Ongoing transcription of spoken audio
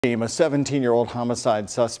A 17-year-old homicide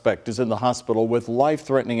suspect is in the hospital with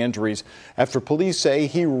life-threatening injuries after police say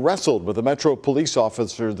he wrestled with a Metro police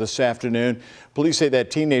officer this afternoon. Police say that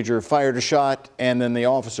teenager fired a shot and then the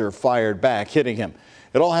officer fired back, hitting him.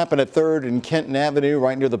 It all happened at 3rd and Kenton Avenue,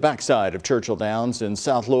 right near the backside of Churchill Downs in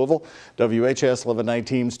South Louisville. WHS 11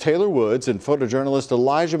 Team's Taylor Woods and photojournalist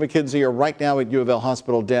Elijah McKenzie are right now at U of L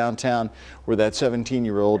Hospital downtown, where that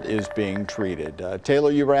 17-year-old is being treated. Taylor,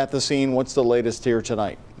 you were at the scene. What's the latest here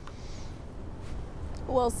tonight?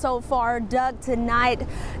 Well, so far, Doug, tonight,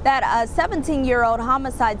 that 17-year-old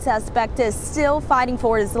homicide suspect is still fighting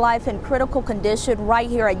for his life in critical condition right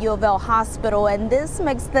here at U of L Hospital. And this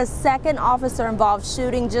makes the second officer-involved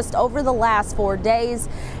shooting just over the last 4 days.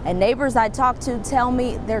 And neighbors I talked to tell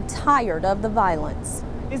me they're tired of the violence.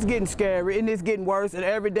 It's getting scary and it's getting worse, and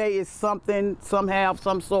every day is something, somehow,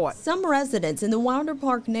 some sort. Some residents in the Wilder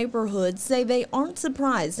Park neighborhood say they aren't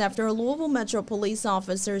surprised after a Louisville Metro police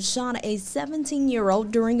officer shot a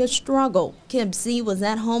 17-year-old during a struggle. Kim C. was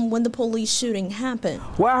at home when the police shooting happened.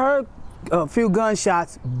 Well, I heard a few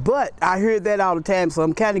gunshots, but I hear that all the time, so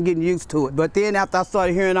I'm kind of getting used to it. But then after I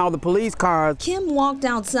started hearing all the police cars. Kim walked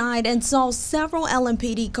outside and saw several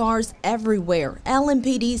LMPD cars everywhere.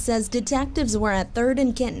 LMPD says detectives were at 3rd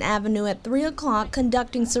and Kenton Avenue at 3 o'clock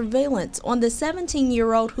conducting surveillance on the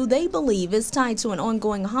 17-year-old who they believe is tied to an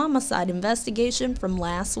ongoing homicide investigation from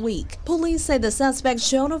last week. Police say the suspect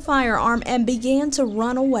showed a firearm and began to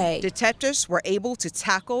run away. Detectives were able to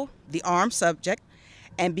tackle the armed subject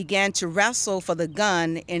and began to wrestle for the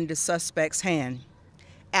gun in the suspect's hand.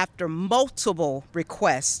 After multiple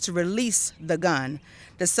requests to release the gun,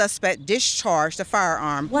 the suspect discharged the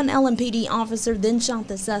firearm. One LMPD officer then shot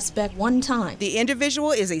the suspect 1 time. The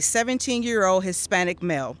individual is a 17-year-old Hispanic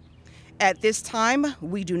male. At this time,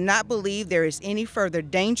 we do not believe there is any further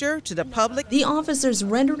danger to the public. The officers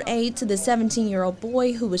rendered aid to the 17-year-old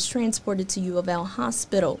boy who was transported to U of L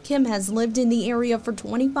Hospital. Kim has lived in the area for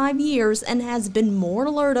 25 years and has been more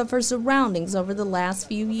alert of her surroundings over the last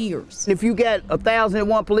few years. If you got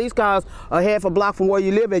 1,001 police cars a half a block from where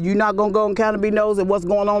you live at, you're not going to go and kind of be nosy at what's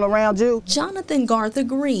going on around you? Jonathan Garth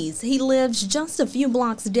agrees. He lives just a few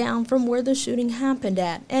blocks down from where the shooting happened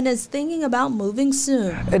at and is thinking about moving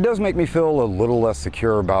soon. It does make me feel a little less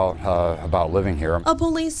secure about living here. A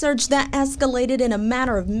police search that escalated in a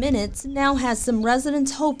matter of minutes now has some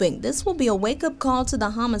residents hoping this will be a wake-up call to the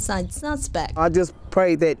homicide suspect. I just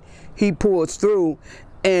pray that he pulls through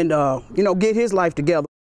and get his life together.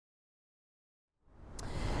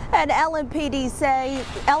 And LMPD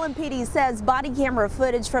says body camera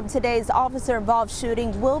footage from today's officer-involved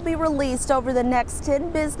shooting will be released over the next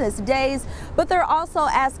 10 business days, but they're also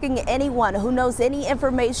asking anyone who knows any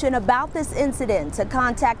information about this incident to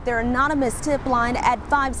contact their anonymous tip line at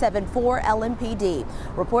 574-LMPD.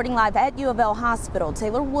 Reporting live at U of L Hospital,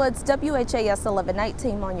 Taylor Woods, WHAS 11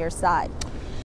 Team on your side.